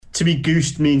to be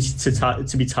goosed means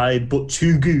to be tired, but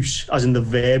to goose, as in the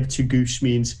verb to goose,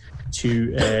 means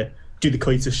to do the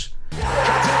coitus. Cut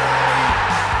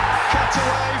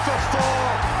away for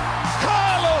four.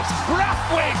 Carlos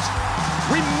Brathwaite.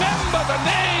 Remember the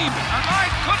name. And my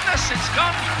goodness, it's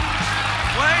gone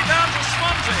way down to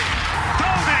Swansea.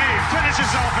 Goldie finishes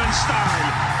off in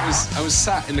style. I was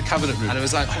sat in the cabinet room and it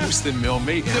was like hosting your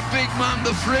meeting. The big man,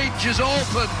 the fridge is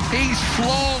open. He's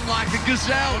flown like a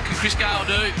gazelle. What can Chris Gale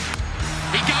do?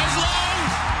 He goes long.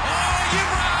 Oh, you're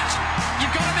right.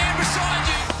 You've got a man beside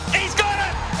you. He's got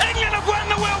it. England have won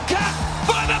the World Cup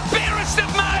by the barest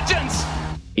of margins.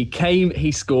 He came,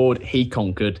 he scored, he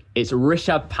conquered. It's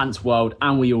Rishabh Pant's world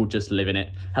and we all just live in it.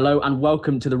 Hello and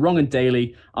welcome to The Wrong and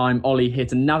Daily. I'm Ollie, here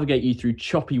to navigate you through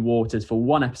choppy waters for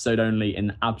one episode only in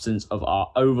the absence of our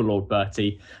overlord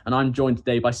Bertie. And I'm joined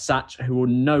today by Satch, who will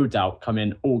no doubt come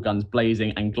in all guns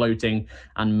blazing and gloating,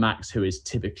 and Max, who is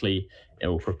typically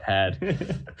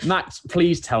ill-prepared. Max,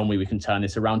 please tell me we can turn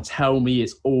this around. Tell me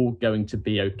it's all going to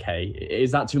be okay.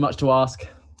 Is that too much to ask?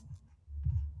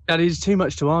 That is too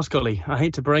much to ask, Ollie. I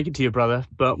hate to break it to you, brother,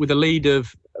 but with a lead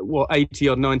of,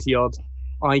 80-odd, 90-odd,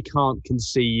 I can't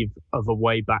conceive of a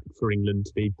way back for England,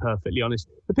 to be perfectly honest.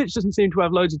 The pitch doesn't seem to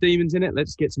have loads of demons in it.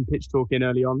 Let's get some pitch talk in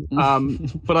early on.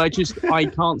 But I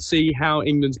can't see how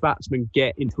England's batsmen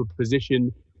get into a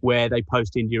position where they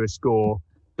post India a score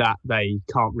that they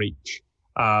can't reach.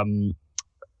 Curtains,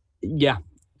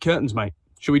 mate.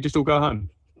 Should we just all go home?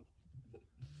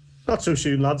 Not so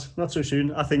soon, lads. Not so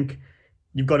soon. I think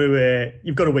you've got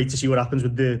to wait to see what happens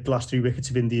with the last 3 wickets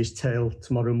of India's tail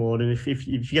tomorrow morning. If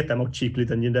you get them out cheaply,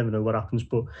 then you never know what happens.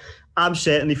 But I'm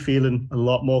certainly feeling a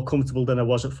lot more comfortable than I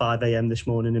was at 5 a.m. this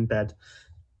morning in bed.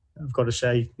 I've got to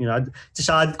say, I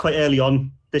decided quite early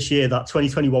on this year that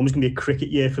 2021 was going to be a cricket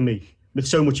year for me, with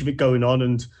so much of it going on,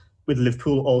 and with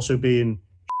Liverpool also being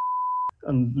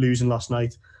and losing last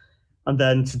night. And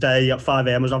then today at 5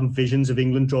 a.m, I was having visions of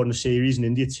England drawing a series and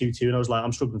India 2-2. And I was like,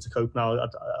 I'm struggling to cope now.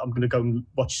 I'm going to go and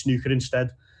watch snooker instead.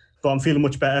 But I'm feeling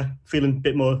much better, feeling a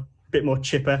bit more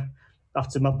chipper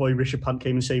after my boy Rishabh Pant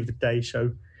came and saved the day.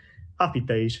 So happy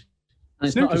days.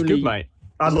 And Snooker's good, mate.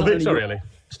 I love it.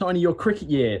 It's not only your cricket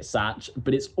year, Satch,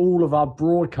 but it's all of our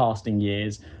broadcasting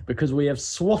years, because we have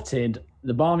swatted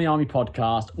the Barmy Army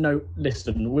podcast. No,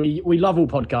 listen, we love all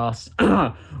podcasts.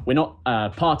 We're not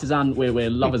partisan. We're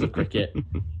lovers of cricket.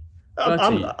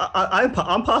 I'm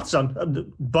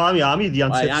partisan. Barmy Army, the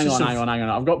antithesis. Hang on.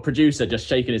 I've got producer just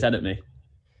shaking his head at me.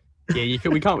 Yeah,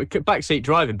 we can't backseat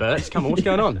driving, Bert. Come on, what's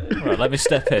going on? Right, let me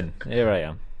step in. Here I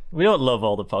am. We don't love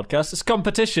all the podcasts. It's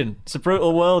competition. It's a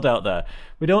brutal world out there.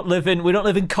 We don't live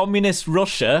in communist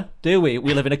Russia, do we?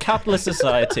 We live in a capitalist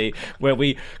society where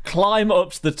we climb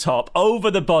up to the top over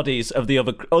the bodies of the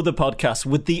other podcasts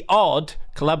with the odd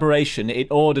collaboration in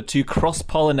order to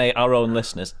cross-pollinate our own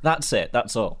listeners. That's it.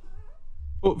 That's all.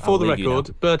 For the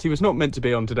record, Bertie was not meant to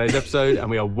be on today's episode,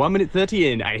 and we are 1 minute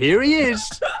 30 in, and here he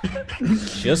is.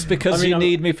 Just because you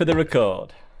need me for the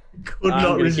record. Could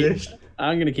not resist.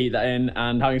 I'm going to keep that in,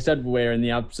 and having said we're in the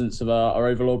absence of our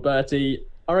overlord Bertie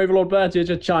has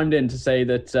just chimed in to say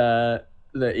that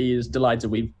he is delighted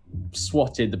we've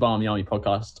swatted the Barmy Army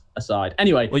podcast aside.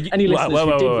 Anyway, any listeners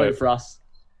who did vote for us...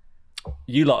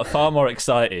 You lot are far more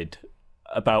excited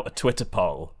about a Twitter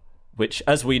poll, which,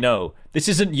 as we know, this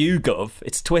isn't YouGov,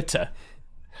 it's Twitter.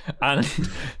 And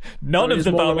none of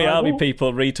the Barmy Army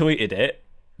people retweeted it.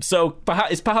 So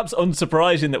it's perhaps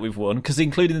unsurprising that we've won, because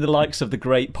including the likes of the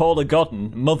great Paula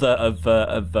Godden, mother of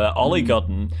Ollie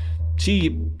Godden, she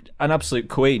an absolute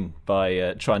queen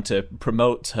by trying to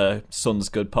promote her son's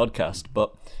good podcast.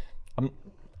 But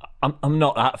I'm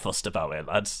not that fussed about it,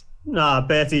 lads. Nah,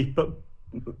 Bertie, but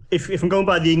if I'm going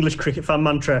by the English cricket fan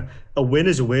mantra, a win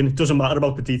is a win. It doesn't matter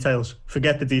about the details.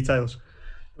 Forget the details.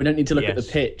 We don't need to look at the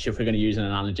pitch if we're going to use an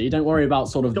analogy. Don't worry about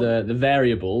sort of the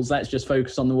variables. Let's just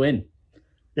focus on the win.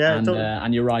 Yeah,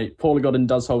 and you're right. Paula Godden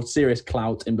does hold serious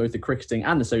clout in both the cricketing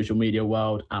and the social media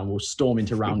world, and will storm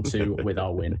into round 2 with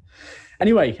our win.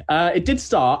 Anyway, it did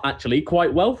start actually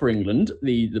quite well for England.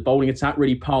 The bowling attack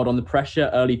really piled on the pressure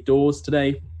early doors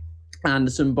today.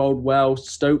 Anderson bowled well.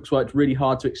 Stokes worked really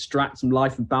hard to extract some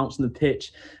life and bounce on the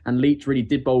pitch, and Leach really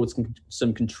did bowl with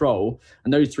some control.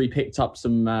 And those three picked up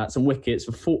some wickets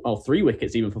for 3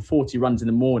 wickets even for 40 runs in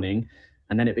the morning.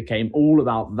 And then it became all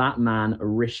about that man,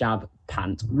 Rishabh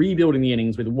Pant, rebuilding the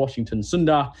innings with Washington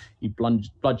Sundar. He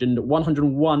bludgeoned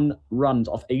 101 runs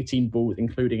off 18 balls,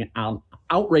 including an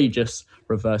outrageous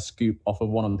reverse scoop off of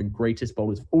one of the greatest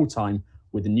bowlers of all time,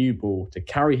 with a new ball to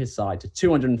carry his side to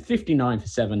 259 for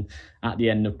 7 at the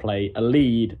end of play, a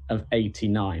lead of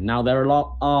 89. Now, there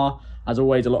are As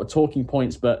always, a lot of talking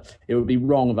points, but it would be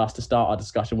wrong of us to start our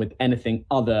discussion with anything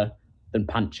other than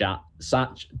Panchat.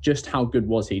 Satch, just how good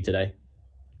was he today?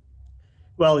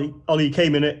 Well, Ollie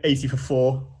came in at 80 for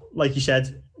 4. Like you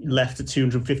said, left at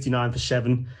 259 for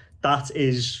 7. That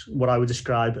is what I would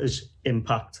describe as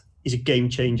impact. He's a game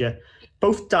changer,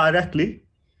 both directly.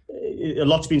 A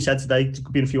lot's been said today. There's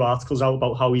been a few articles out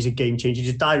about how he's a game changer.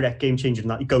 He's a direct game changer in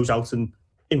that he goes out and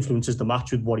influences the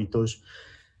match with what he does.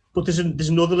 But there's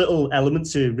another little element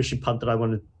to Rishabh Pant that I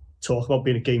want to talk about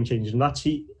being a game changer, and that's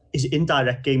his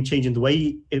indirect game changing, the way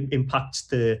he impacts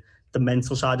the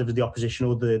mental side of the opposition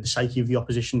or the psyche of the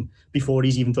opposition before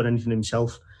he's even done anything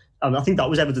himself. And I think that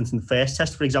was evident in the first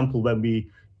test, for example, when we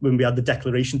had the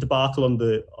declaration debacle on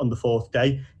the fourth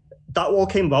day. That all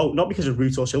came about not because of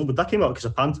Root or Silva, but that came out because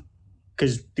of Pant,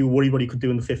 because they were worried what he could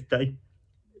do in the 5th day.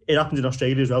 It happened in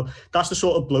Australia as well. That's the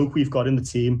sort of bloke we've got in the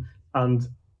team, and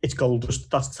it's gold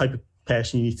dust. That's the type of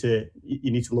person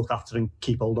you need to look after and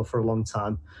keep hold of for a long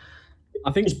time.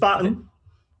 I think his batting.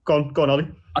 Go on, Ollie.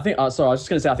 I think. Sorry, I was just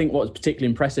going to say. I think what was particularly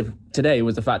impressive today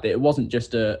was the fact that it wasn't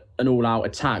just an all-out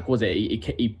attack, was it?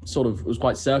 He sort of was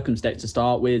quite circumspect to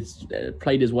start with,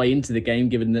 played his way into the game,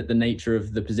 given that the nature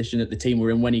of the position that the team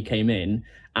were in when he came in,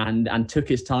 and took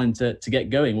his time to get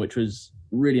going, which was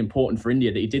really important for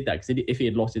India that he did that. Because if he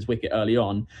had lost his wicket early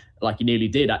on, like he nearly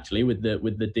did actually, with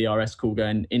the DRS call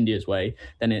going India's way,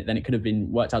 then it could have been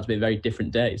worked out to be a very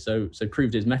different day. So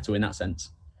proved his mettle in that sense.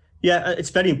 Yeah,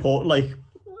 it's very important. Like,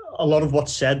 a lot of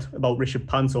what's said about Rishabh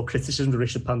Pant or criticism of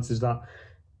Rishabh Pant is that,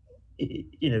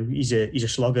 you know, he's a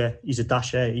slogger, he's a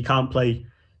dasher. He can't play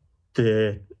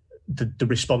the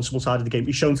responsible side of the game.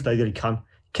 He's shown today that he can.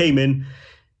 Came in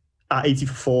at 80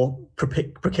 for 4,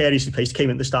 precariously placed.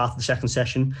 Came in at the start of the second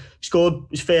session. Scored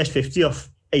his first 50 off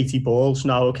 80 balls.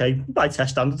 Now, okay, by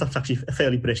Test standards, that's actually a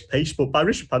fairly brisk pace, but by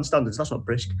Rishabh Pant standards, that's not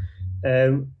brisk.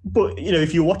 But you know,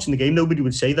 if you're watching the game, nobody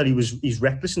would say that he's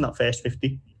reckless in that first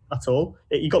 50. At all.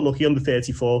 He got lucky on the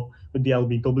 34 with the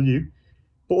LBW,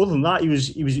 but other than that, he was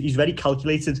very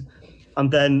calculated. And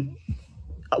then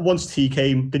once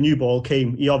the new ball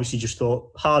came, he obviously just thought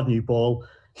hard new ball.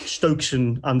 Stokes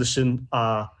and Anderson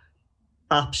are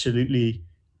absolutely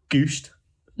goosed,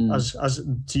 as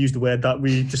to use the word that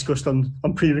we discussed on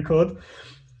pre-record,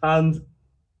 and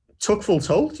took full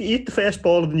toll. He hit the first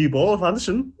ball of the new ball of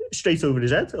Anderson straight over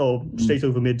his head, or straight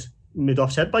over mid off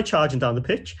his head by charging down the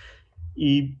pitch.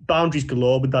 He boundaries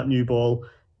galore with that new ball.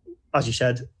 As you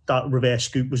said, that reverse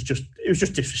scoop was just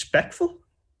disrespectful.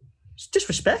 It's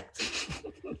disrespect.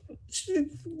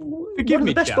 Forgive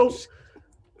me, chaps.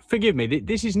 Forgive me.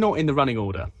 This is not in the running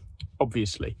order,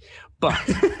 obviously, but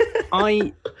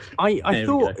I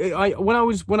thought when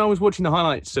I was watching the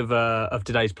highlights of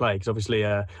today's play, because obviously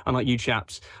unlike you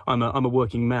chaps, I'm a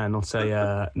working man, not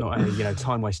a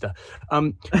time waster.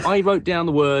 I wrote down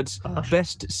the words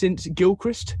 "best since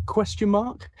Gilchrist?" ?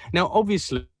 Now,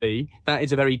 obviously, that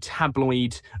is a very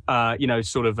tabloid,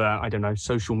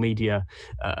 social media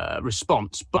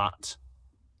response, but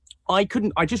I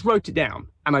just wrote it down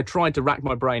and I tried to rack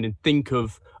my brain and think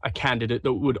of a candidate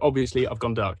that would obviously, I've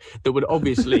gone dark, that would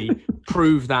obviously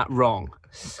prove that wrong.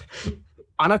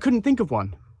 And I couldn't think of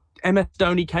one. MS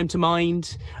Dhoni came to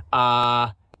mind.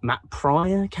 Matt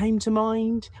Pryor came to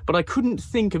mind. But I couldn't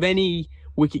think of any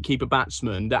wicketkeeper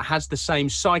batsman that has the same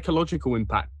psychological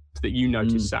impact that you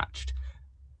noticed, Satch,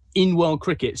 in world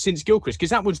cricket since Gilchrist, because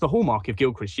that was the hallmark of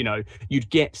Gilchrist. You know, you'd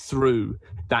get through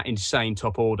that insane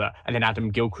top order and then Adam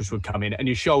Gilchrist would come in and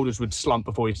your shoulders would slump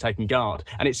before he's taken guard.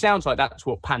 And it sounds like that's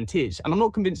what Pant is. And I'm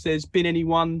not convinced there's been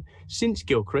anyone since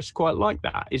Gilchrist quite like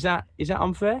that. Is that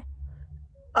unfair?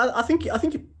 I think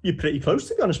you're pretty close,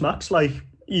 to be honest, Max. Like,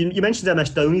 you mentioned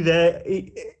MS Dhoni there.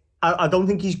 I don't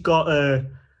think he's got a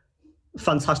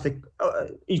fantastic...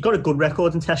 he's got a good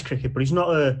record in Test cricket, but he's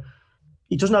not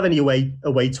he doesn't have any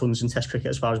away tons in Test cricket,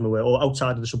 as far as I'm aware, or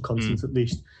outside of the subcontinent at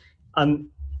least. And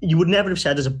you would never have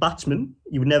said, as a batsman,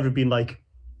 you would never have been like,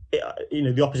 you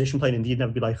know, the opposition playing India, you'd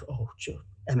never be like, oh,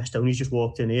 MS Dhoni's just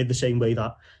walked in here, the same way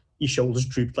that your shoulders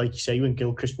drooped, like you say, when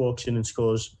Gilchrist walks in and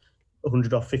scores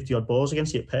 100 or 50 odd balls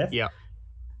against you at Perth. Yeah.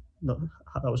 No,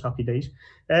 that was happy days.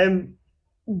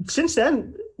 Since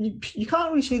then, you can't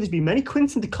really say there's been many.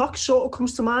 Quinton de Kock sort of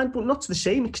comes to mind, but not to the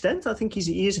same extent. I think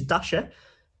he is a dasher.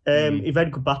 A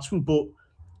very good batsman, but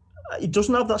he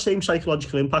doesn't have that same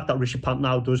psychological impact that Rishabh Pant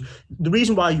now does. The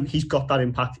reason why he's got that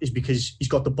impact is because he's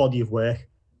got the body of work,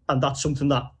 and that's something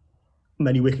that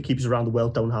many wicketkeepers around the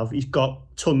world don't have. He's got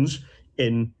tons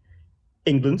in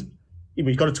England.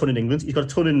 He's got a ton in England. He's got a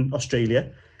ton in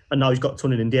Australia, and now he's got a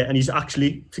ton in India. And he's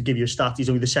actually, to give you a stat, he's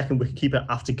only the second wicketkeeper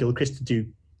after Gilchrist to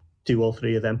do all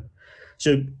three of them.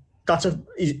 So at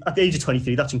the age of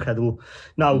 23, that's incredible.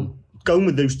 Now, going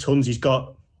with those tons, he's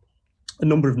got a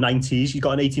number of 90s. He's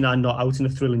got an 89 not out in a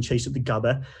thrilling chase at the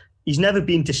Gabba. He's never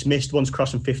been dismissed once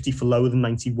crossing 50 for lower than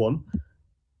 91.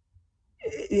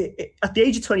 At the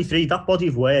age of 23, that body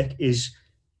of work is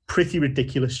pretty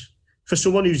ridiculous. For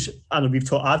someone who's, and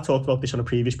I've talked about this on a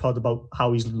previous pod about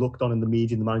how he's looked on in the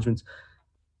media and the management.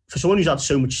 For someone who's had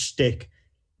so much stick,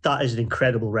 that is an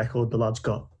incredible record the lad's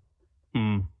got.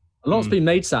 A lot's been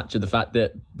made, Satch, of the fact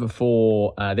that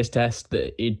before this test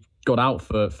that he'd got out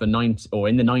for 90 or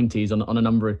in the 90s on a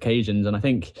number of occasions, and I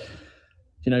think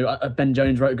Ben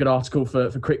Jones wrote a good article for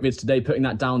CricVids today, putting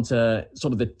that down to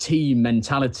sort of the team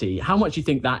mentality. How much do you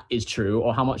think that is true,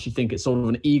 or how much do you think it's sort of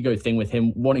an ego thing with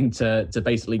him wanting to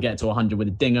basically get to 100 with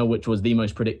a dinger, which was the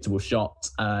most predictable shot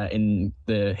in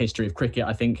the history of cricket?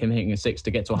 I think him hitting a six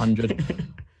to get to 100.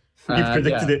 You've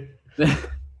predicted it.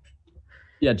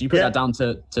 Yeah, do you put that down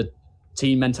to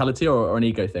team mentality or an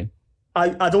ego thing?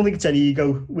 I don't think it's any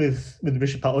ego with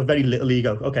Rishabh Pant, or very little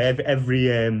ego. Okay,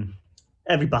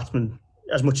 every batsman,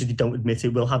 as much as they don't admit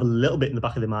it, will have a little bit in the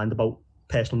back of their mind about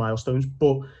personal milestones.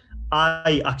 But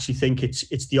I actually think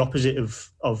it's the opposite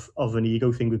of an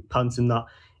ego thing with Pant, in that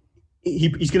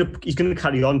he's gonna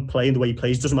carry on playing the way he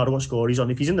plays. Doesn't matter what score he's on.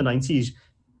 If he's in the 90s,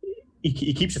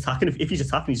 he keeps attacking. If he's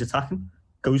attacking, he's attacking.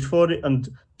 Goes for it and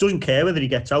doesn't care whether he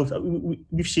gets out.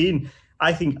 We've seen.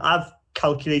 I think I've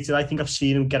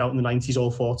seen him get out in the 90s all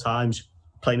 4 times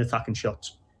playing attacking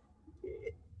shots.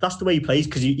 That's the way he plays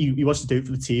because he wants to do it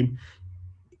for the team.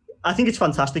 I think it's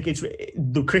fantastic. It's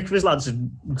the CricViz lads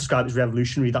describe it as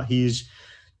revolutionary, that he is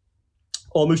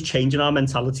almost changing our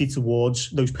mentality towards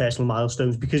those personal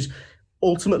milestones, because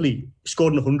ultimately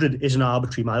scoring 100 is an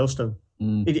arbitrary milestone.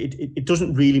 It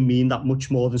doesn't really mean that much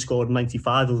more than scoring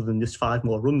 95, other than this 5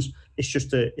 more runs. It's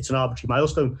just it's an arbitrary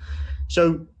milestone.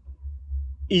 So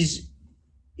he's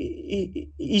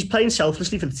playing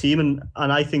selflessly for the team, and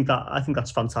I think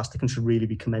that's fantastic and should really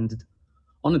be commended.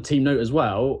 On a team note as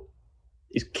well,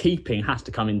 his keeping has to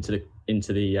come into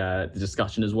the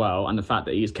discussion as well, and the fact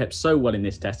that he's kept so well in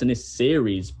this test and this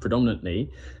series predominantly,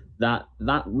 that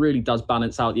really does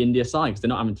balance out the India side, because they're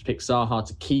not having to pick Saha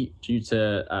to keep due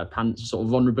to Pant's sort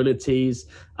of vulnerabilities.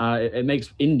 It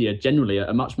makes India generally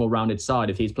a much more rounded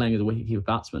side if he's playing as a wicketkeeper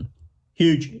batsman.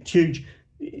 Huge.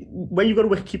 When you've got a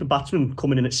wicketkeeper batsman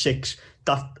coming in at 6,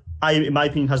 that, in my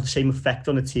opinion, has the same effect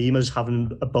on a team as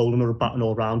having a bowling or a batting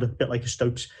all-rounder, a bit like a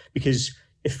Stokes, because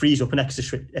it frees up an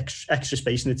extra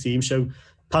space in the team. So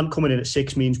Pant coming in at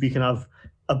 6 means we can have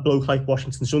a bloke like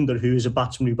Washington Sundar, who is a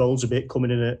batsman who bowls a bit,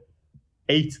 coming in at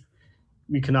 8.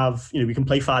 We can have, we can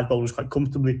play 5 bowlers quite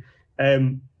comfortably.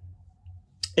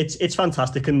 It's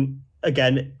fantastic, and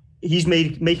again, he's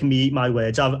making me eat my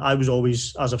words. I was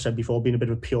always, as I've said before, being a bit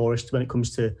of a purist when it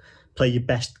comes to play your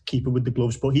best keeper with the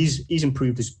gloves, but he's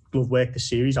improved his glove work this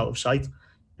series out of sight.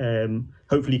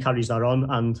 Hopefully he carries that on,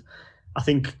 and I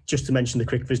think, just to mention the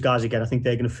CricViz guys again, I think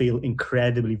they're going to feel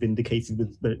incredibly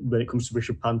vindicated when it comes to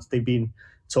Rishabh Pant. They've been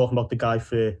talking about the guy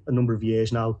for a number of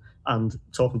years now, and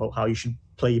talking about how you should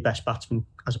play your best batsman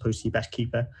as opposed to your best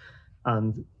keeper.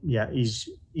 And yeah, he's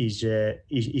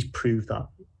proved that.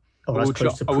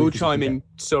 I will chime in.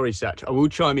 Sorry, Satch. I will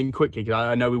chime in quickly because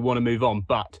I know we want to move on,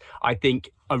 but I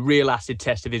think a real acid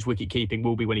test of his wicket keeping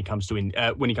will be when he comes to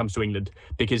England,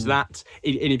 because that,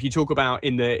 and if you talk about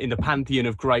in the pantheon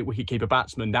of great wicketkeeper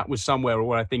batsmen, that was somewhere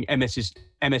where I think MS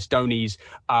Dhoni's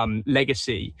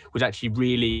legacy was actually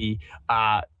really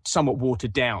somewhat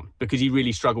watered down, because he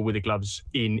really struggled with the gloves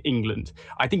in England.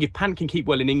 I think if Pant can keep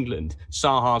well in England,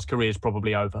 Saha's career is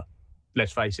probably over.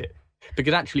 Let's face it.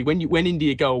 Because actually, when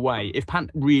India go away, if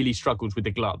Pant really struggles with the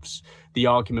gloves, the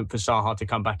argument for Saha to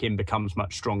come back in becomes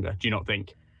much stronger. Do you not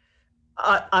think?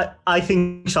 I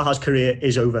think Saha's career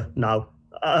is over now.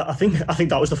 I think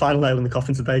that was the final nail in the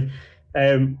coffin today.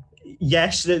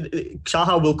 Yes,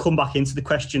 Saha will come back into the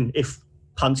question if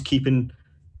Pant's keeping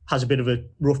has a bit of a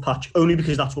rough patch, only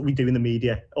because that's what we do in the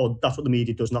media, or that's what the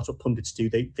media does, and that's what pundits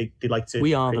do. They like to.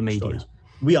 We are the media. Stories.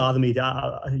 We are the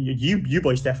media. You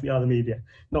boys definitely are the media,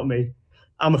 not me.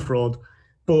 I'm a fraud.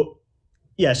 But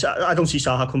yes, I don't see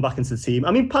Saha come back into the team.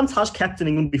 I mean, Pant has kept in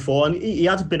England before, and he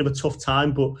had a bit of a tough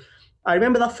time. But I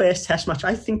remember that first test match,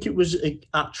 I think it was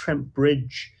at Trent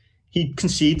Bridge. He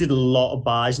conceded a lot of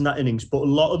byes in that innings, but a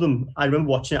lot of them, I remember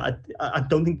watching it, I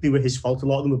don't think they were his fault. A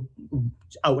lot of them were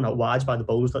out and out wides by the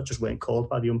bowlers that just weren't called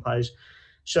by the umpires.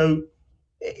 So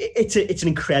it's an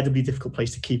incredibly difficult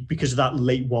place to keep because of that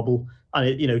late wobble. And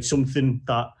it's something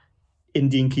that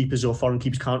Indian keepers or foreign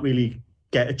keepers can't really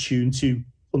get attuned to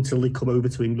until they come over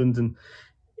to England, and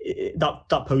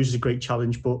that poses a great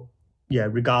challenge. But yeah,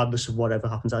 regardless of whatever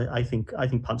happens, I think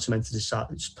Pant cemented his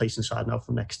place in the side now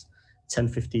for the next 10,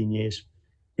 15 years.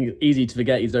 I think it's easy to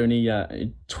forget he's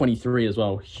only 23 as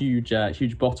well.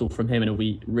 Huge bottle from him, and it'll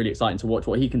be really exciting to watch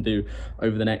what he can do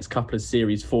over the next couple of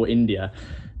series for India.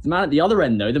 The man at the other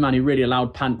end, though, the man who really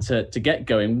allowed Pant to get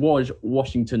going was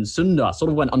Washington Sundar. Sort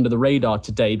of went under the radar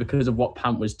today because of what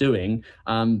Pant was doing.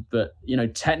 But,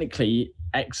 technically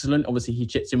excellent. Obviously, he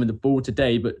chips in with the ball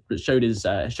today, but showed his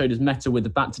mettle with the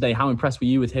bat today. How impressed were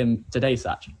you with him today,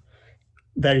 Satch?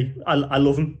 Very. I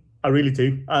love him. I really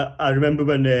do. I remember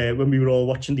when we were all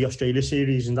watching the Australia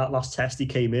series and that last test, he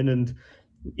came in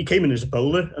as a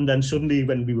bowler, and then suddenly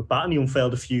when we were batting, he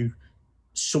unfurled a few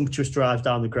sumptuous drives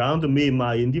down the ground, and me and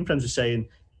my Indian friends were saying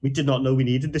we did not know we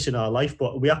needed this in our life,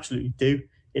 but we absolutely do.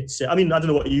 It's I don't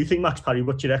know what you think, Max Parry.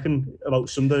 What do you reckon about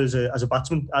Sundar as a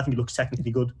batsman? I think he looks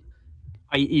technically good.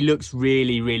 He looks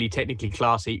really, really technically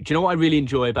classy. Do you know what I really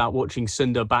enjoy about watching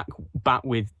Sundar bat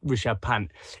with Rishabh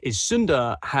Pant is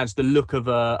Sundar has the look of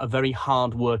a very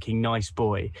hard-working, nice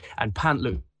boy, and Pant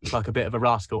looks like a bit of a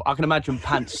rascal. I can imagine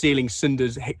Pant stealing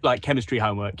Sundar's chemistry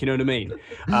homework. You know what I mean?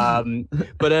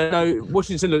 No,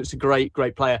 Washington Sundar looks a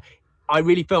great player. I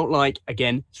really felt like,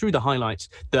 again, through the highlights,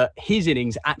 that his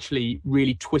innings actually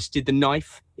really twisted the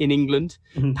knife in England.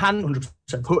 Mm-hmm. Pant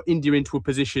 100%. Put India into a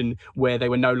position where they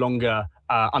were no longer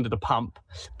under the pump.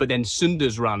 But then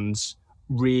Sundar's runs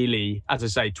really, as I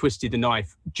say, twisted the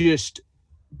knife.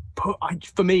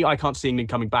 For me, I can't see England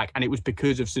coming back. And it was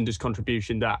because of Sundar's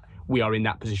contribution that we are in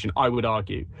that position, I would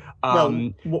argue.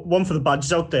 One for the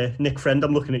badges out there. Nick Friend,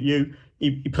 I'm looking at you.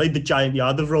 He played the Jayant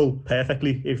Yadav role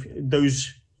perfectly. If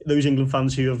those England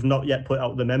fans who have not yet put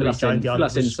out the memory, Jayant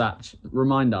Yadav.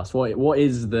 Remind us, what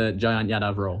is the Jayant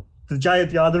Yadav role? The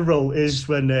Jayant Yadav role is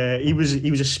when he was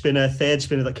a third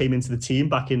spinner that came into the team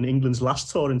back in England's last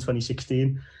tour in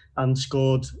 2016 and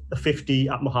scored a 50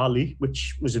 at Mohali,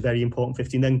 which was a very important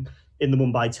 50. And then in the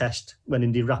Mumbai test, when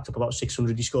India racked up about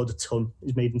 600, he scored a ton,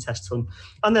 his maiden test ton.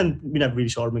 And then we never really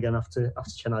saw him again after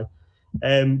Chennai.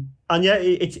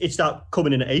 It's that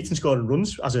coming in at 8 and scoring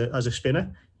runs as a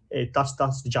spinner. That's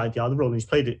the Jayant Yadav role, and he's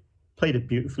played it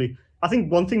beautifully. I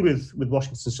think one thing with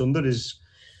Washington Sundar is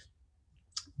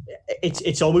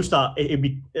it's almost that it'd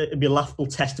be a laughable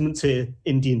testament to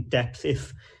Indian depth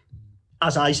if,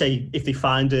 as I say, if they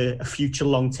find a future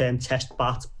long-term test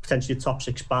bat, potentially a top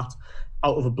 6 bat,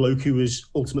 out of a bloke who was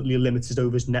ultimately a limited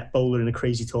overs net bowler in a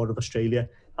crazy tour of Australia.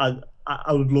 I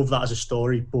would love that as a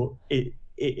story, but it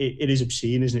is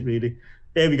obscene, isn't it, really?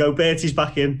 There we go, Bertie's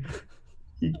back in.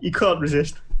 You can't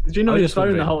resist. Did you know his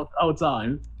phone the whole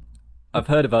time? I've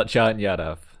heard about Jayant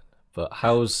Yadav, but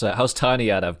how's Tiny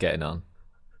Yadav getting on?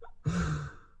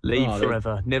 Leave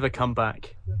forever, never come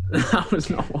back. That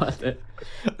was not worth it.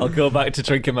 I'll go back to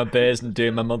drinking my beers and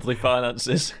doing my monthly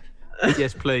finances.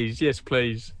 Yes, please.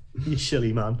 You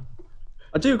silly man.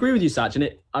 I do agree with you, Satch,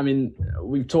 and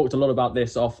we've talked a lot about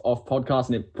this off podcast,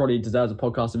 and it probably deserves a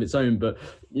podcast of its own. But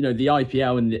the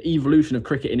IPL and the evolution of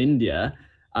cricket in India,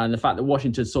 and the fact that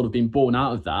Washington's sort of been born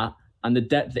out of that, and the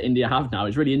depth that India have now,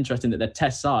 is really interesting that their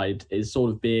test side is sort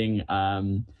of being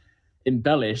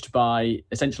embellished by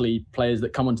essentially players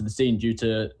that come onto the scene due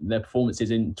to their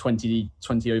performances in 20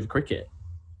 over cricket.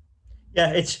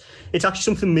 Yeah, it's actually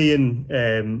something me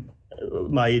and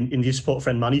my Indian support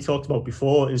friend Manny talked about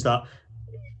before, is that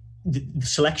the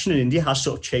selection in India has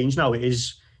sort of changed now.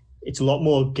 It's a lot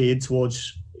more geared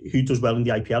towards who does well in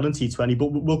the IPL and T20,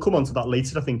 but we'll come on to that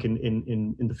later, I think,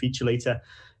 in the feature later.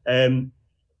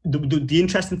 The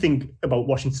interesting thing about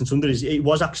Washington Sundar is it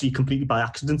was actually completely by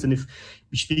accident, and if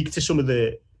you speak to some of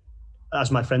the,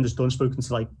 as my friend has done, spoken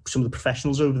to some of the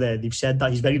professionals over there, they've said that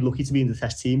he's very lucky to be in the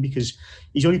test team because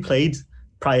he's only played,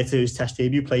 prior to his test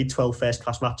debut, played 12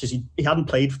 first-class matches. He hadn't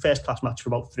played first-class match for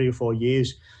about 3 or 4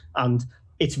 years, and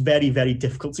it's very, very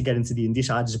difficult to get into the India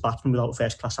side as a batsman without a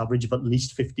first-class average of at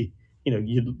least 50.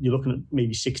 You're looking at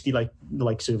maybe 60, like the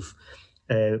likes of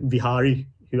Vihari,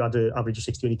 who had an average of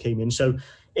 60 when he came in. So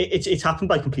it's happened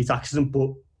by complete accident, but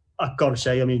I've got to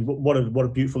say, what a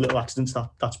beautiful little accident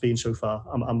that's been so far.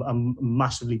 I'm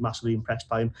massively, massively impressed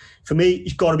by him. For me,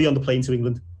 he's got to be on the plane to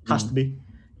England. Has to be.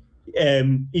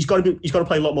 He's got to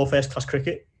play a lot more first-class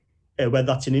cricket, whether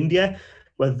that's in India,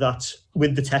 whether that's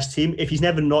with the test team. If he's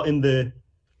ever not in the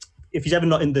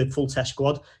full test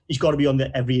squad, he's got to be on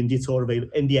the every India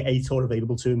A tour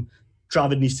available to him.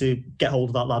 Dravid needs to get hold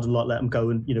of that lad and not let him go,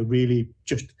 and really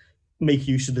just make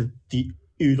use of the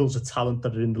oodles of talent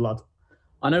that are in the lad.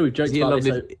 I know we've joked about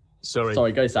this.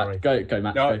 Sorry, go, Zach. Go,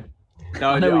 Matt. No, No,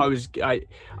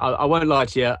 I won't lie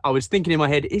to you. I was thinking in my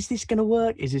head, is this going to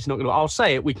work? Is this not going to work? I'll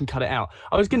say it. We can cut it out.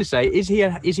 I was going to say, is he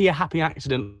a happy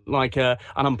accident, like an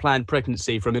unplanned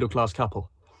pregnancy for a middle-class couple?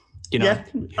 You know, yeah, I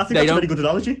think that's a very good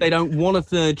analogy. They don't want a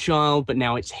third child, but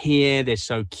now it's here. They're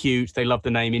so cute. They love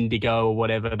the name Indigo or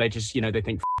whatever. They just, they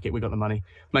think, F it, we got the money.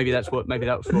 Maybe that's what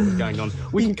was going on.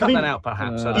 We can cut that out,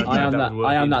 perhaps.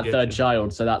 I am that third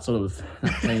child, so that sort of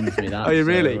pains me. That. Oh, you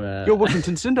really? You're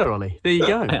Washington Cinder, Ollie. There you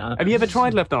go. Have you ever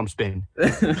tried left arm spin?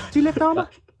 Do you left arm?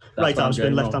 Right arm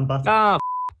spin, left arm back.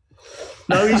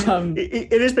 No,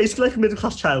 it is basically like a middle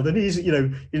class child, and he's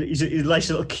he's a nice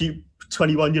little cute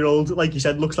 21-year-old, like you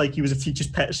said, looks like he was a teacher's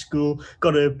pet at school,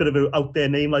 got a bit of an out there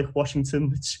name like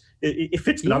Washington. It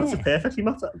fits the answer perfectly,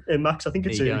 Max. I think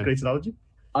it's a great analogy.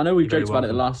 I know we've joked about it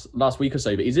the last week or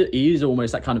so, but he is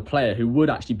almost that kind of player who would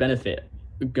actually benefit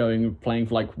playing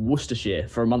for like Worcestershire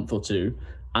for a month or two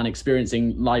and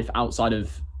experiencing life outside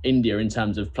of India in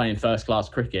terms of playing first-class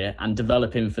cricket and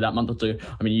developing for that month or two.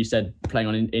 I mean, you said playing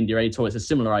on India A tour, it's a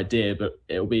similar idea, but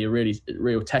it'll be a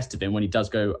real test of him when he does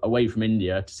go away from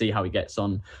India to see how he gets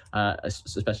on,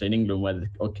 especially in England where the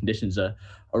conditions are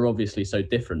obviously so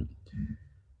different.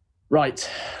 Right,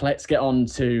 let's get on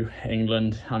to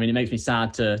England. I mean, it makes me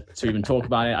sad to even talk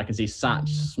about it. I can see Satch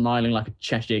smiling like a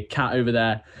Cheshire cat over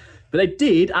there. But they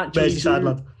did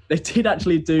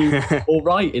actually do all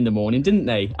right in the morning, didn't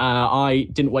they? I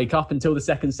didn't wake up until the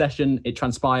second session. It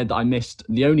transpired that I missed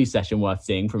the only session worth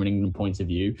seeing from an England point of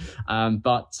view.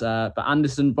 But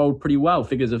Anderson bowled pretty well.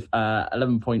 Figures of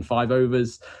 11.5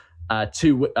 overs,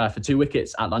 for 2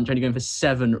 wickets at lunch, only going for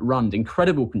 7 runs.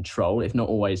 Incredible control, if not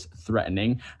always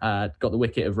threatening. Got the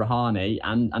wicket of Rahane,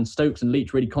 and Stokes and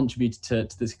Leach really contributed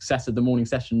to the success of the morning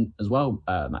session as well,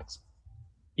 Max.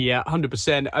 Yeah,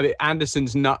 100%. I mean,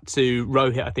 Anderson's nut to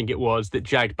Rohit, I think it was, that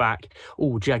jagged back.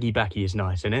 Oh, jaggy backy is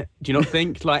nice, isn't it? Do you not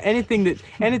think? Like anything that's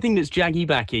jaggy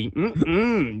backy,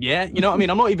 yeah. You know what I mean?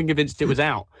 I'm not even convinced it was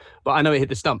out, but I know it hit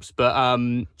the stumps. But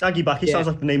jaggy backy sounds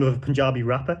like the name of a Punjabi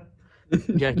rapper.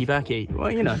 Jaggy backy.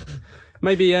 Well,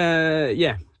 maybe,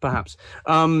 yeah, perhaps.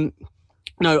 No,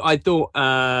 I thought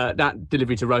that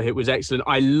delivery to Rohit was excellent.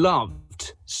 I loved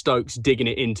Stokes digging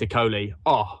it into Kohli.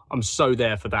 Oh, I'm so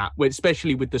there for that,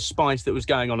 especially with the spice that was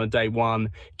going on day 1.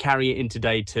 Carry it into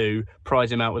day 2,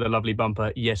 prize him out with a lovely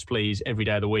bumper. Yes, please, every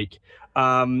day of the week.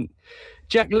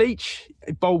 Jack Leach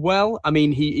bowled well. I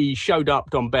mean, he showed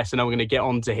up Don Bess, and I'm going to get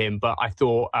on to him, but I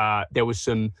thought there was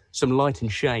some light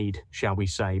and shade, shall we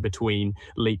say, between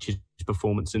Leach's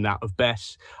performance and that of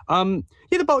Bess. The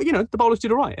bowlers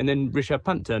did all right, and then Rishabh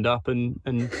Pant turned up and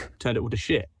turned it all to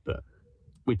shit. But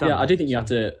we've done. Yeah, I do think you have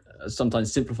to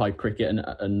sometimes simplify cricket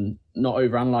and not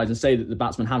overanalyze and say that the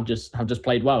batsmen have just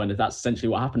played well, and that's essentially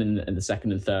what happened in the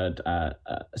second and third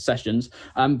sessions.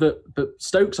 But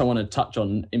Stokes, I want to touch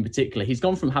on in particular. He's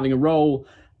gone from having a role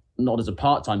not as a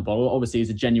part-time bowler, obviously he's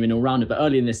a genuine all-rounder, but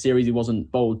early in this series he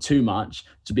wasn't bowled too much,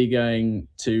 to be going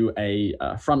to a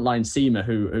frontline seamer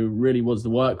who really was the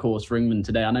workhorse for England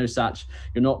today. I know, Satch,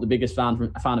 you're not the biggest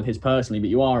fan of his personally, but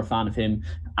you are a fan of him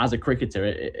as a cricketer.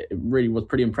 It really was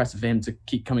pretty impressive for him to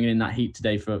keep coming in that heat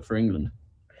today for England.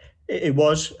 It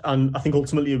was, and I think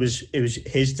ultimately it was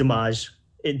his demise.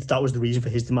 That was the reason for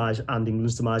his demise and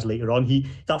England's demise later on.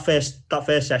 That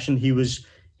first session he was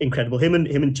incredible. Him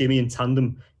and Jimmy in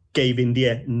tandem gave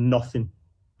India nothing,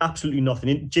 absolutely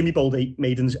nothing. Jimmy bowled 8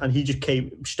 maidens, and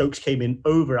Stokes came in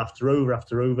over after over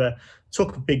after over,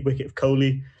 took a big wicket of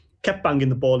Kohli, kept banging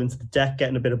the ball into the deck,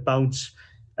 getting a bit of bounce.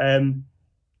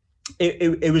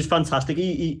 It was fantastic.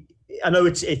 I know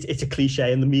it's a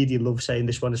cliche, and the media love saying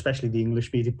this one, especially the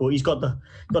English media, but he's got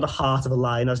the heart of a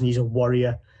lion, hasn't he? He's a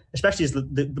warrior. Especially as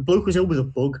the bloke was ill with a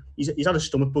bug. He's had a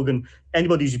stomach bug, and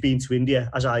anybody who's been to India,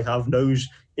 as I have, knows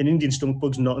an Indian stomach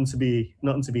bug's nothing to be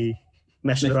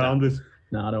messing around with.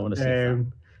 No, I don't want to say that.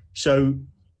 So,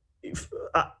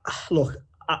 look,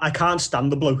 I can't stand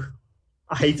the bloke.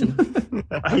 I hate him.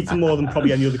 I hate him more than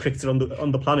probably any other cricketer on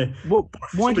the planet. Well,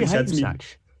 why do you hate him,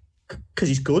 Satch? Because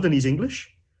he's good and he's English.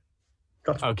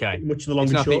 That's okay. Much the long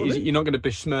and short of it. You're not going to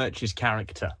besmirch his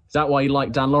character. Is that why you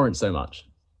like Dan Lawrence so much?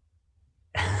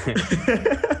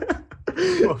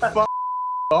 Well, f***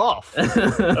 off.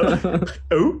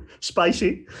 Oh,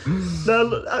 spicy.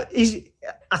 No, I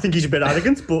think he's a bit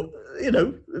arrogant, but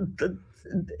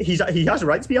he has a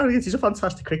right to be arrogant. He's a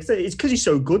fantastic cricketer. It's because he's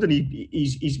so good, and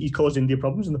he's caused India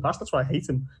problems in the past. That's why I hate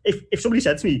him. If somebody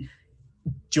said to me,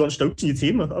 "Do you want Stokes in your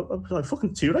team?" I'd be like,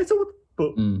 "Fucking too right, I would."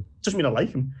 But it doesn't mean I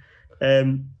like him.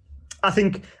 I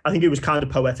think it was kind of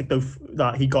poetic though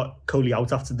that he got Kohli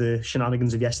out after the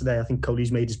shenanigans of yesterday. I think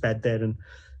Kohli's made his bed there, and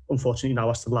unfortunately now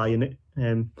has to lie in it.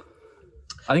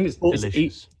 I think it's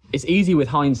delicious. it's easy with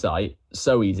hindsight,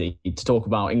 so easy to talk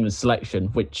about England's selection,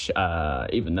 which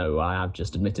even though I have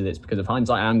just admitted it's because of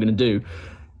hindsight, I am going to do.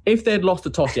 If they'd lost the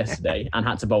toss yesterday and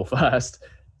had to bowl first,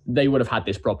 they would have had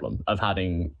this problem of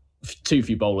having too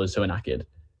few bowlers who are knackered.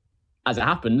 As it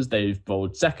happens, they've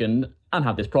bowled second and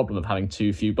have this problem of having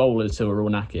too few bowlers who are all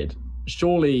knackered.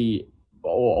 Surely,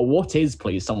 or what is,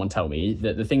 please, someone tell me,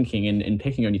 that the thinking in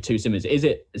picking only two seamers,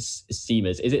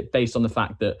 is it based on the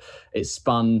fact that it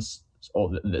spun,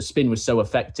 or the spin was so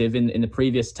effective in the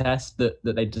previous test that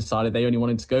they decided they only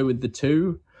wanted to go with the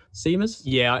two seamers?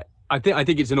 Yeah, I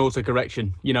think it's an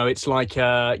autocorrection. You know, it's like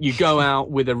you go out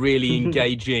with a really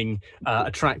engaging,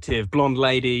 attractive blonde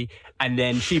lady, and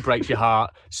then she breaks your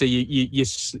heart. So you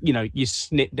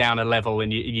snip down a level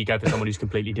and you go for someone who's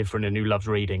completely different and who loves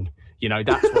reading. You know,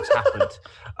 that's what's happened.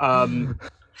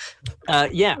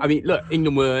 Yeah, I mean, look,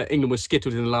 England were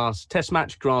skittled in the last Test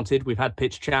match. Granted, we've had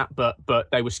pitch chat, but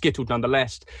they were skittled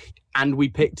nonetheless. And we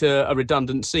picked a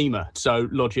redundant seamer. So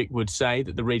logic would say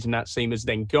that the reason that seamer's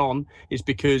then gone is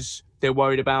because they're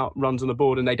worried about runs on the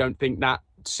board and they don't think that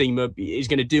seamer is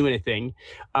going to do anything.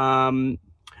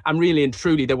 And really and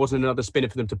truly, there wasn't another spinner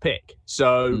for them to pick.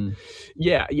 So,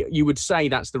 yeah, you would say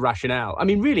that's the rationale. I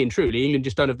mean, really and truly, England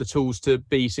just don't have the tools to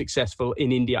be successful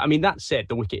in India. I mean, that said,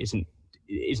 the wicket isn't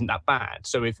that bad.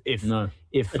 So if it's not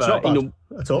England,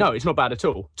 bad at all. No, it's not bad at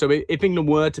all. So if England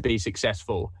were to be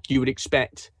successful, you would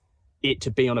expect it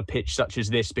to be on a pitch such as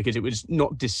this, because it was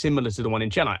not dissimilar to the one in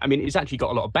Chennai. I mean, it's actually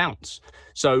got a lot of bounce.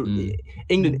 So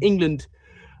England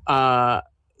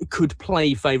could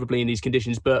play favourably in these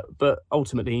conditions, but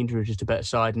ultimately India is just a better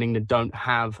side, and England don't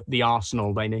have the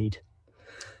arsenal they need.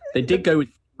 They did go with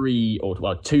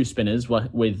two spinners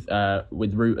with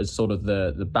Root as sort of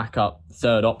the backup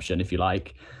third option, if you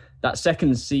like. That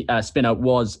second spinner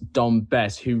was Dom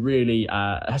Bess, who really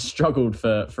has struggled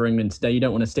for England today. You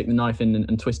don't want to stick the knife in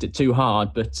and twist it too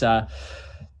hard, but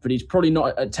he's probably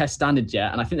not at Test standard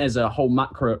yet. And I think there's a whole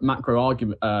macro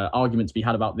argument to be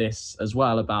had about this as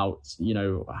well, about, you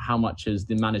know, how much has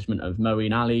the management of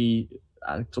Moeen Ali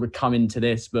sort of come into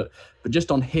this, but just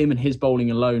on him and his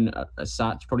bowling alone,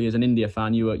 Sach, probably as an India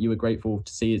fan, you were grateful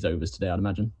to see his overs today, I'd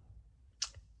imagine.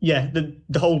 Yeah,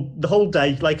 the whole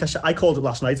day, like I said, I called it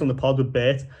last night on the pod with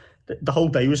Bert. The whole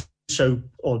day was so,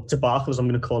 or debacle as I'm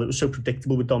going to call it, was so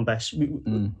predictable with Dom Bess.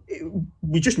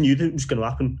 We just knew that it was going to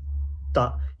happen.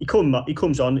 That he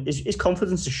comes on, his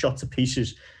confidence is shot to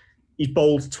pieces. He's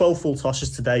bowled 12 full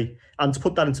tosses today, and to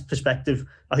put that into perspective,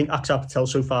 I think Axar Patel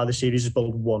so far this series has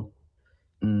bowled one.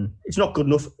 It's not good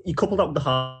enough. You coupled that with the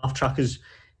half trackers.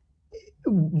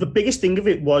 The biggest thing of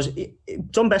it was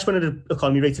Dom Bess went at an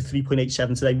economy rate of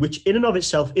 3.87 today, which in and of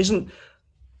itself isn't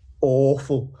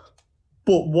awful.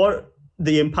 But what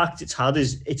the impact it's had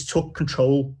is it's took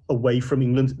control away from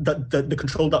England. The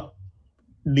control that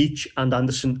Leach and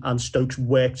Anderson and Stokes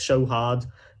worked so hard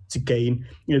to gain.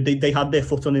 You know, they had their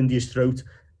foot on India's throat,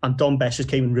 and Dom Bess just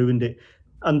came and ruined it.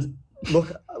 And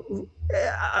look,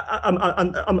 I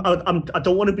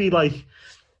don't want to be like.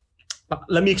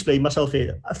 Let me explain myself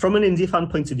here. From an India fan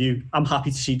point of view, I'm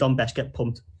happy to see Dom Bess get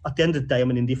pumped. At the end of the day, I'm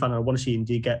an India fan and I want to see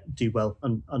India do well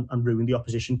and ruin the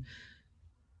opposition.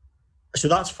 So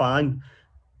that's fine.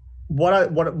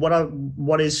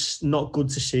 What is not good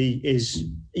to see is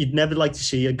you'd never like to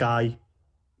see a guy,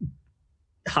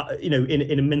 in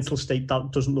a mental state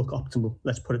that doesn't look optimal.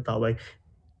 Let's put it that way.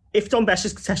 If Dom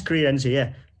Bess's Test career ends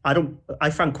here,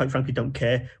 quite frankly don't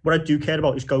care. What I do care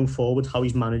about is going forward, how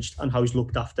he's managed and how he's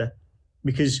looked after.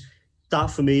 Because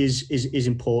that for me is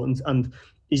important, and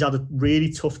he's had a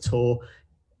really tough tour.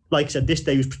 Like I said, this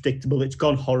day was predictable. It's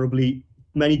gone horribly.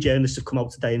 Many journalists have come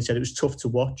out today and said it was tough to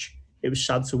watch. It was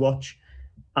sad to watch,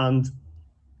 and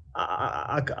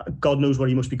God knows what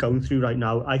he must be going through right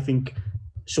now. I think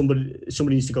somebody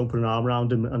needs to go and put an arm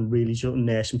around him and really sort of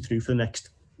nurse him through for the next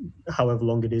however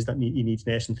long it is that he needs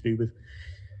nursing through with.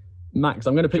 Max,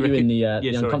 I'm going to put you in the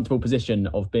uncomfortable position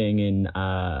of being in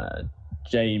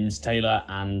James Taylor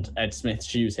and Ed Smith's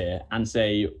shoes here and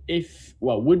say,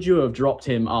 would you have dropped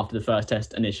him after the first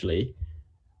test initially?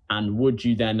 And would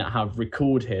you then have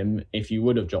recalled him if you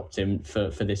would have dropped him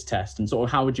for this test? And sort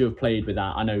of how would you have played with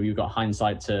that? I know you've got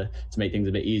hindsight to make things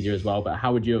a bit easier as well, but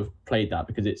how would you have played that?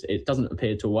 Because it doesn't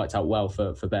appear to have worked out well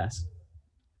for Bess.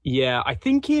 Yeah, I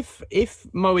think if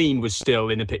Moeen was still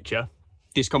in the picture,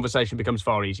 this conversation becomes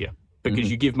far easier.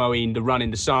 Because you give Moeen the run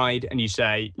in the side and you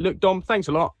say, look, Dom, thanks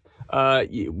a lot.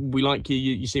 We like you.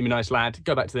 You seem a nice lad.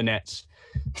 Go back to the nets,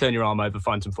 turn your arm over,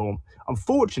 find some form.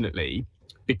 Unfortunately,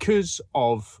 because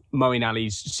of Moeen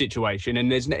Ali's situation,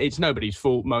 and it's nobody's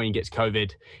fault, Moeen gets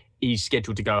COVID, he's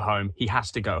scheduled to go home. He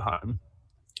has to go home.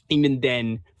 England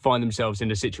then find themselves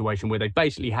in a situation where they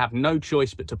basically have no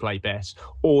choice but to play best,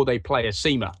 or they play a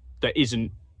seamer that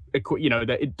isn't,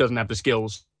 that it doesn't have the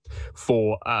skills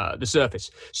for the surface.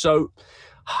 So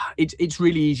it's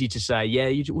really easy to say, yeah,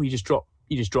 you just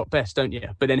drop best, don't you?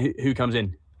 But then who comes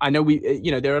in? I know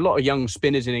there are a lot of young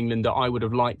spinners in England that I would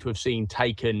have liked to have seen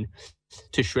taken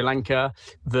to Sri Lanka.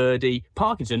 Verdi,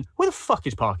 Parkinson. Where the fuck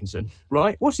is Parkinson?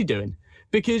 Right? What's he doing?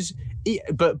 Because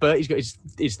but he's got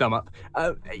his thumb up.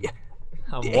 I'm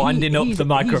winding up the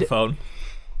microphone.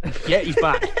 He's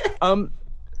back.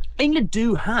 England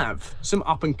do have some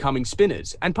up-and-coming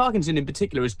spinners, and Parkinson in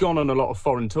particular has gone on a lot of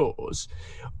foreign tours.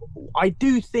 I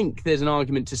do think there's an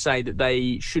argument to say that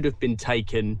they should have been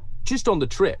taken just on the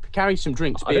trip, carry some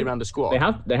drinks, be around the squad.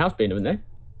 They have been, haven't they?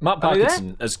 Matt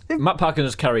Parkinson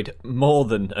has carried more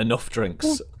than enough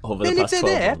drinks over the past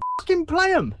 12 months. Fucking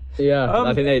play them. Yeah,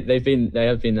 I think they have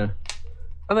been there.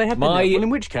 And they have been there. Well, in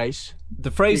which case,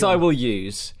 the phrase I will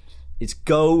use is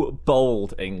 "Go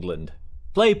bold, England."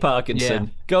 Play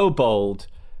Parkinson. Go bold.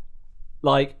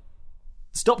 Like,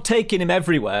 stop taking him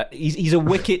everywhere. He's a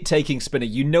wicket-taking spinner.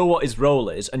 You know what his role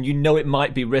is, and you know it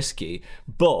might be risky,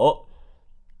 but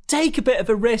take a bit of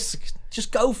a risk.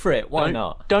 Just go for it. Why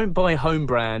not? Don't buy home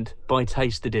brand. Buy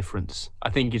taste the difference, I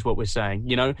think is what we're saying.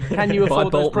 Can you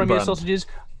afford those Premier brand sausages?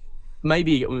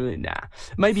 Maybe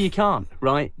you can't,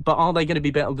 right? But are they going to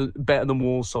be better than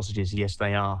Wall sausages? Yes,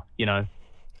 they are.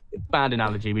 Bad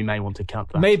analogy. We may want to cut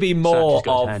that. Maybe more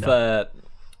of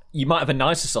you might have a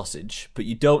nicer sausage, but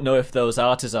you don't know if those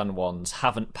artisan ones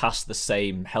haven't passed the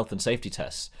same health and safety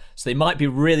tests. So they might be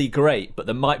really great, but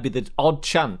there might be the odd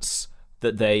chance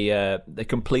that they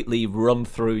completely run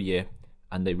through you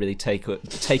and they really take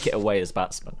it away as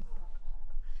batsmen.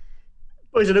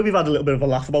 Boys, I know we've had a little bit of a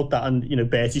laugh about that, and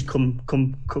Bertie's come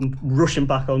rushing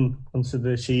back onto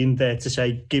the scene there to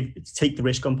say take the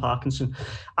risk on Parkinson.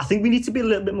 I think we need to be a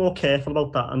little bit more careful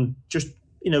about that and just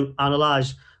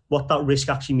analyse what that risk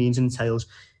actually means and entails.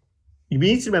 We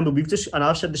need to remember, and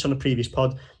I've said this on a previous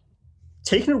pod,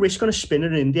 taking a risk on a spinner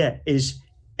in India is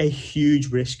a huge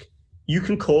risk. You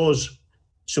can cause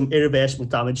some irreversible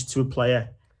damage to a player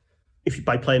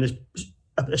by playing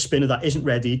a spinner that isn't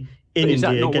ready. Is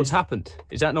that not what's happened?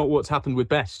 Is that not what's happened with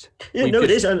Best? Yeah, it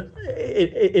is, and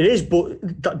it is. But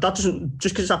that doesn't,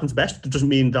 just because it's happened to Best, it doesn't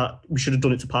mean that we should have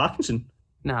done it to Parkinson.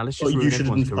 No, let's just. You should have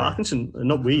done it to Parkinson,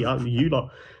 not we. You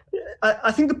lot.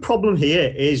 I think the problem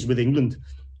here is with England.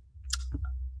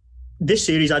 This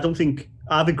series, I don't think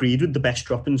I've agreed with the Best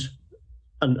droppings,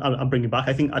 and I'm bringing back.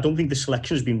 I don't think the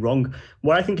selection has been wrong.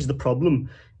 What I think is the problem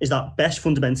is that Best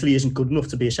fundamentally isn't good enough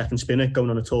to be a second spinner going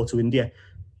on a tour to India,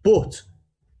 but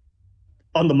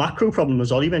on the macro problem, as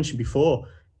Ollie mentioned before,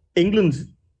 England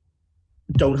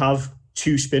don't have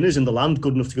two spinners in the land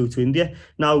good enough to go to India.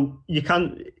 Now, you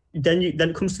can then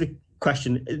it comes to the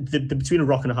question, between a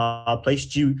rock and a hard place.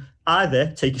 Do you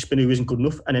either take a spinner who isn't good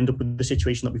enough and end up with the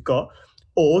situation that we've got,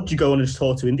 or do you go on a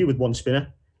tour to India with one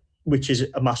spinner, which is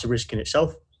a massive risk in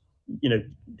itself?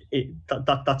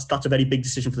 That's a very big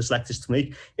decision for the selectors to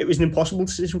make. It was an impossible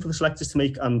decision for the selectors to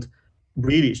make, and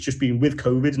really it's just been, with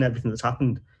COVID and everything that's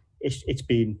happened, it's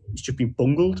just been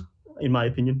bungled, in my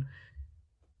opinion.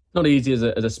 Not easy as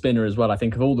a spinner as well. I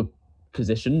think of all the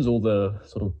positions, all the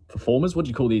sort of performers. What do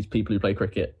you call these people who play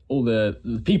cricket? All the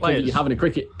people that you have in a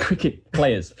cricket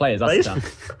players. That's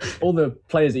all the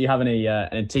players that you have in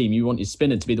a team. You want your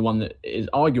spinner to be the one that is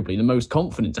arguably the most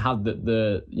confident, to have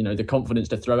the confidence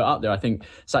to throw it up there. I think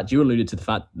Sat, you alluded to the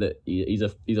fact that he's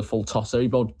a full tosser.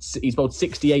 He's bowled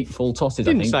 68 full tosses.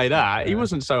 Didn't say that. He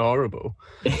wasn't so horrible.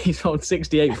 He's bowled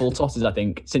 68 full tosses, I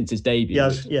think, since his debut.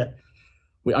 Yes, yeah.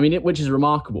 I mean, which is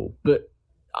remarkable, but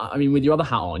I mean, with your other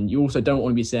hat on, you also don't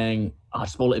want to be saying,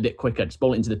 just bowl it a bit quicker, just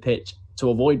bowl it into the pitch to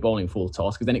avoid bowling full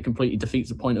toss, because then it completely defeats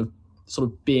the point of sort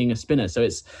of being a spinner. So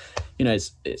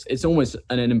it's almost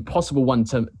an impossible one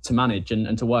to manage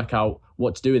and to work out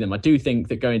what to do with him. I do think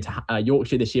that going to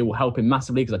Yorkshire this year will help him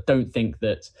massively, because I don't think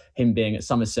that him being at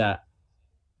Somerset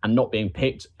and not being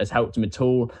picked has helped him at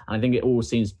all. And I think it all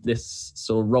seems this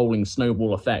sort of rolling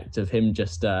snowball effect of him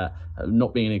just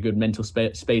not being in a good mental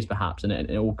space perhaps, and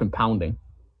it all compounding.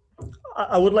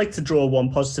 I would like to draw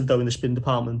one positive, though, in the spin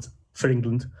department for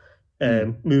England,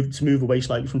 move away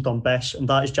slightly from Dom Bess, and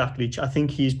that is Jack Leach. I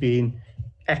think he's been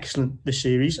excellent this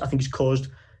series. I think he's caused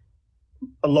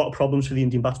a lot of problems for the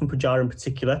Indian batsman, Pujara in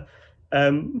particular.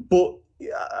 But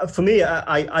for me,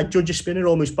 I judge a spinner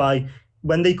almost by,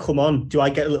 when they come on, do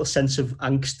I get a little sense of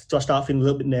angst? Do I start feeling a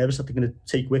little bit nervous that they're going to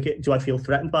take wicket? Do I feel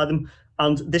threatened by them?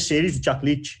 And this series with Jack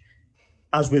Leach,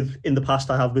 as with in the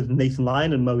past I have with Nathan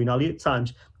Lyon and Moeen Ali at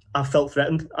times, I felt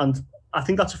threatened, and I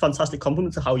think that's a fantastic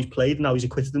compliment to how he's played and how he's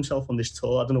acquitted himself on this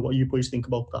tour. I don't know what you boys think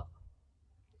about that.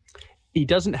 He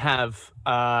doesn't have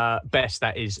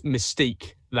that is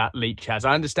mystique that Leach has.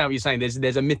 I understand what you're saying.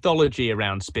 There's a mythology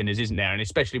around spinners, isn't there? And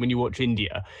especially when you watch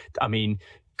India. I mean,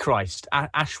 Christ,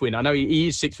 Ashwin, I know he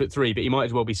is 6'3", but he might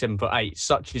as well be 7'8".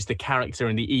 Such is the character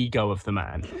and the ego of the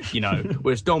man,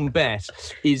 Whereas Dom Bess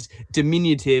is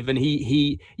diminutive and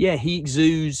he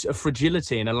exudes a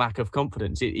fragility and a lack of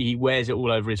confidence. He wears it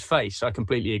all over his face. I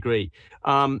completely agree.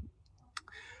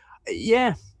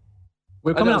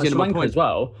 We're coming out of Sri Lanka as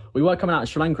well. We were coming out of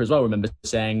Sri Lanka as well, remember,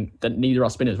 saying that neither our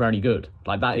spinners were any good.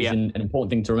 Like, that is an important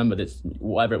thing to remember. That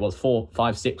whatever it was, 4,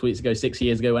 5, 6 weeks ago, 6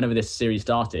 years ago, whenever this series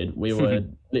started, we were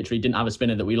literally didn't have a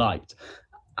spinner that we liked.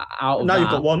 You've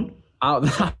got one. Out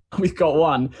of that, we've got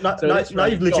one. Now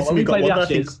you've legitimately got one that I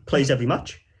think plays every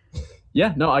match.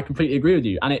 Yeah, no, I completely agree with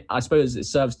you. And I suppose it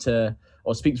serves to,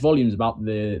 or speaks volumes about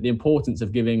the importance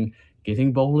of giving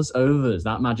bowlers overs,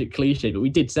 that magic cliche. But we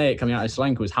did say it coming out of Sri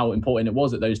Lanka was how important it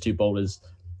was that those two bowlers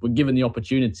were given the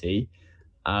opportunity.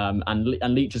 And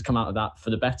Leach has come out of that for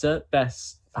the better.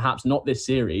 Best, perhaps not this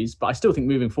series, but I still think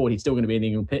moving forward, he's still going to be in the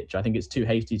England pitch. I think it's too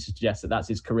hasty to suggest that that's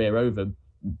his career over,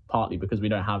 partly because we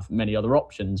don't have many other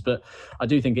options. But I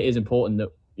do think it is important that,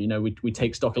 we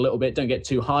take stock a little bit. Don't get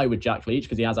too high with Jack Leach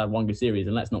because he has had one good series,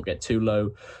 and let's not get too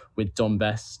low with Dom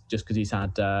Bess just because he's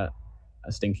had a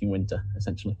stinking winter,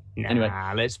 essentially. Anyway,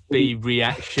 let's be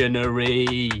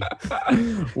reactionary.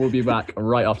 We'll be back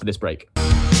right after this break.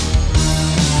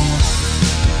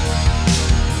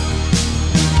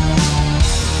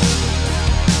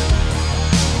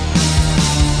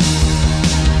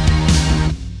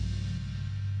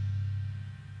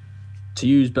 To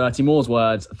use Bertie Moore's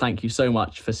words, thank you so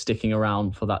much for sticking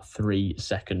around for that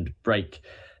 3-second break.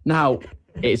 Now,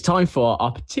 it's time for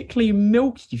our particularly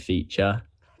milky feature,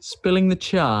 Spilling the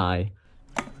Chai.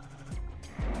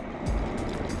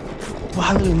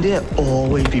 Why will India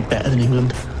always be better than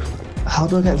England? How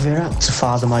do I get Virat to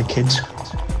father my kids?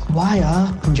 Why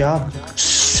are Punjab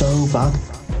so bad?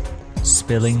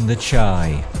 Spilling the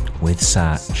Chai with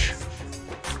Satch.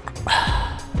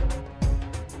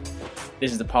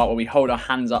 This is the part where we hold our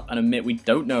hands up and admit we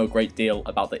don't know a great deal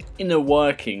about the inner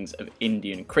workings of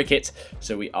Indian cricket,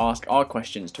 so we ask our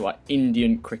questions to our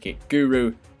Indian cricket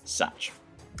guru, Satch.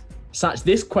 Satch,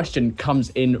 this question comes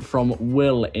in from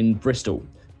Will in Bristol.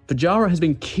 Pujara has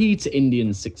been key to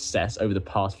Indian success over the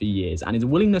past few years, and his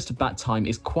willingness to bat time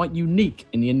is quite unique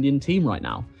in the Indian team right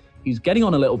now. He's getting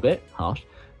on a little bit, harsh.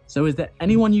 So is there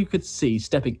anyone you could see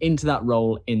stepping into that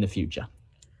role in the future?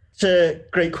 It's a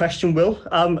great question, Will.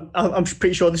 I'm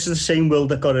pretty sure this is the same Will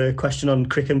that got a question on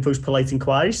Cricket Info's polite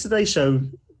inquiries today, so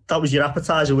that was your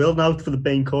appetizer, Will, now for the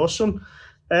main course.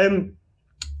 The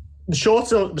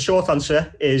short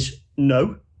answer is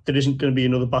no. There isn't going to be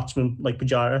another batsman like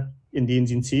Pujara in the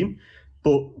Indian team,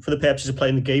 but for the purposes of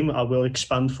playing the game, I will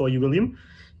expand for you, William.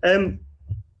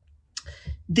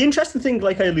 The interesting thing,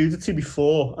 like I alluded to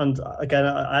before, and again,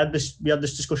 we had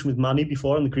this discussion with Manny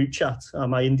before on the group chat,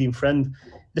 my Indian friend.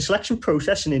 The selection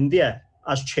process in India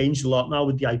has changed a lot now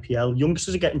with the IPL.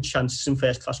 Youngsters are getting chances in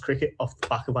first-class cricket off the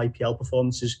back of IPL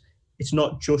performances. It's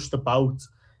not just about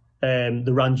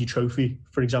the Ranji Trophy,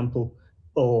 for example,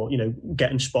 or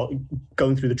getting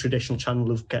going through the traditional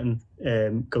channel of getting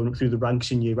going up through the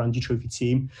ranks in your Ranji Trophy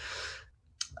team.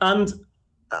 And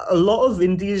a lot of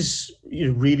India's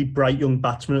really bright young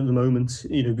batsmen at the moment.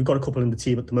 We've got a couple in the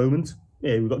team at the moment.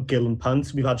 We've got Gill and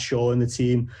Pant. We've had Shaw in the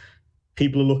team.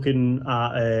 People are looking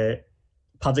at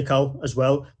Padikkal as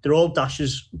well. They're all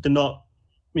dashes. They're not,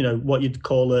 what you'd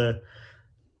call a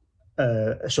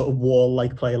sort of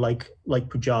wall-like player like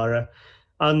Pujara.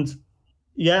 And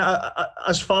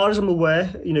as far as I'm aware,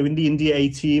 in the India A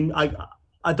team,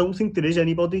 I don't think there is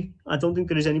anybody. I don't think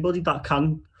there is anybody that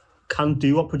can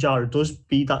do what Pujara does,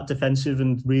 be that defensive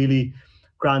and really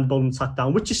grind the ball and attack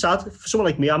down, which is sad. For someone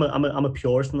like me, I'm a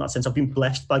purist in that sense. I've been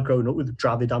blessed by growing up with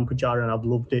Dravid and Pujara, and I've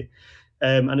loved it.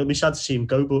 And it'll be sad to see him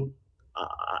go, but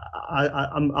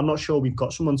I'm not sure we've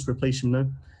got someone to replace him now.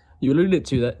 You alluded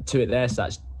to it there,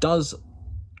 Satch. Does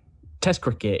Test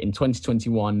cricket in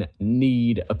 2021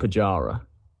 need a Pujara?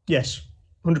 Yes,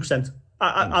 100%.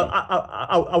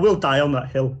 I will die on that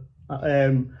hill.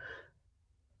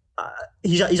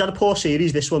 He's had a poor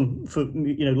series, this one, for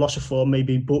loss of form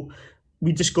maybe, but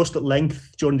we discussed at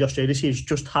length during the Australia series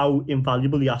just how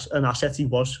invaluable an asset he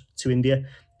was to India.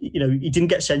 He didn't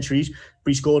get centuries, but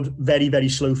he scored very, very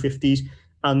slow 50s.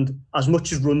 And as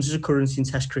much as runs is a currency in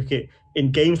Test cricket,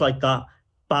 in games like that,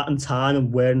 batting time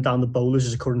and wearing down the bowlers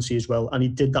is a currency as well. And he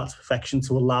did that to perfection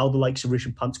to allow the likes of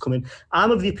Rishabh Pant to come in. I'm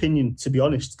of the opinion, to be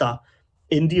honest, that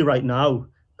India right now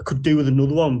could do with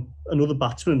another one another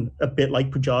batsman a bit like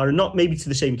Pujara, not maybe to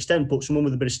the same extent, but someone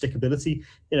with a bit of stickability.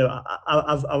 You know,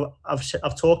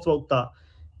 I've talked about that.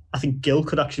 I think Gill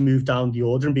could actually move down the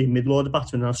order and be a middle order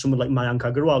batsman, and have someone like Mayank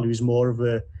Agarwal, who's more of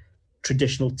a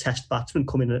traditional Test batsman,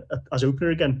 come in as opener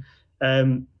again.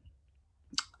 I'm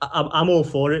all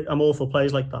for it. I'm all for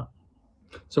players like that.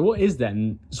 So what is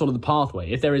then sort of the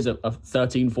pathway? If there is a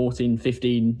 13, 14,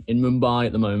 15 in Mumbai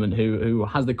at the moment who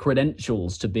has the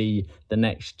credentials to be the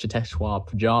next Cheteshwar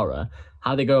Pujara,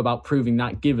 how do they go about proving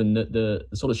that, given that the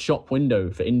sort of shop window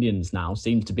for Indians now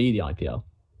seems to be the IPL?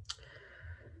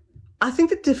 I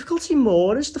think the difficulty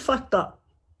more is the fact that,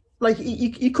 like,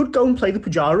 he could go and play the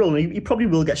Pujara role, and he probably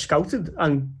will get scouted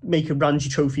and make a Ranji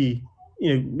Trophy,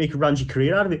 you know, make a Ranji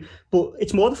career out of it. But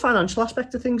it's more the financial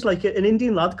aspect of things. Like, an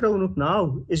Indian lad growing up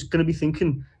now is going to be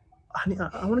thinking,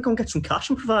 I want to go and get some cash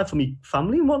and provide for my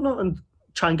family and whatnot, and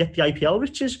try and get the IPL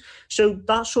riches. So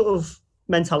that sort of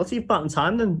mentality of bat and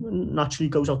time then naturally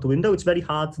goes out the window. It's very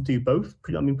hard to do both.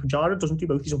 I mean, Pujara doesn't do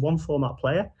both. He's a one-format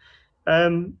player.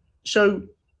 So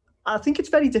I think it's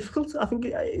very difficult. I think,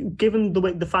 given the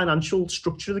way the financial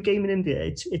structure of the game in India,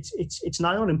 it's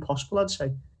nigh on impossible, I'd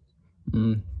say.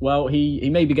 Well, he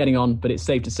may be getting on, but it's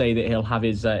safe to say that he'll have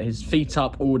his feet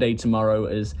up all day tomorrow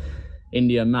as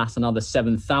India amass another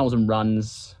 7,000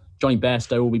 runs. Johnny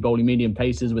Bairstow will be bowling medium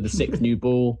paces with a 6th new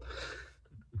ball.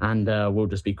 And we'll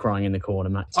just be crying in the corner,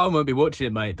 Max. I won't be watching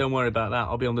it, mate. Don't worry about that.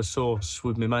 I'll be on the source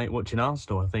with my mate watching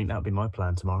Arsenal. I think that'll be my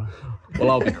plan tomorrow. Well,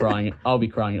 I'll be crying. I'll be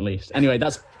crying at least. Anyway,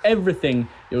 that's everything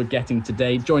you're getting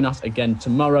today. Join us again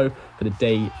tomorrow for the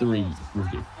Day 3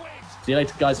 review. See you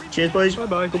later, guys. Cheers, boys.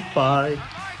 Bye-bye. Goodbye.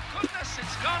 Goodness,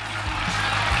 it's gone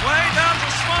way down to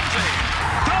Swansea.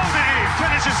 Goldie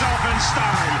finishes off in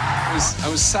style. I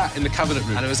was sat in the cabinet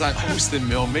room and it was like hosting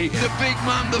me on meeting. The big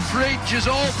man, the fridge is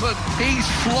open. He's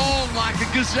flown like a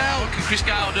gazelle. What can Chris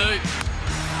Gale do?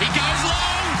 He goes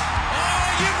low.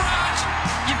 Oh, Yuvraj,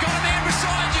 you've got a man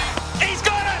beside you. He's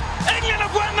got it. England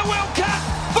have won the World Cup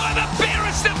by the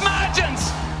barest of margins.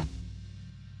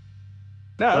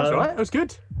 No, that was right. That was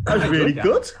good. That was really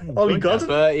good. Ollie got it.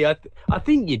 Bertie, I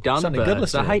think you're done, Sounded good,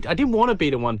 Bert. I didn't want to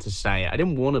be the one to say it. I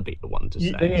didn't want to be the one to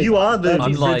say it. You are the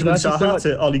Unlike- Ridwan Saha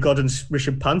to Ollie Godden's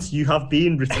Rishabh Pant. You have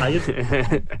been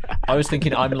retired. I was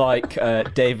thinking I'm like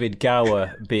David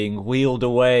Gower being wheeled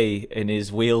away in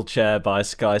his wheelchair by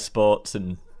Sky Sports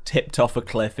and tipped off a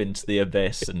cliff into the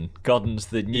abyss, and Godden's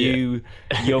the new,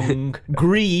 young,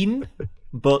 green,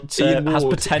 but has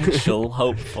potential,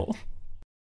 hopeful.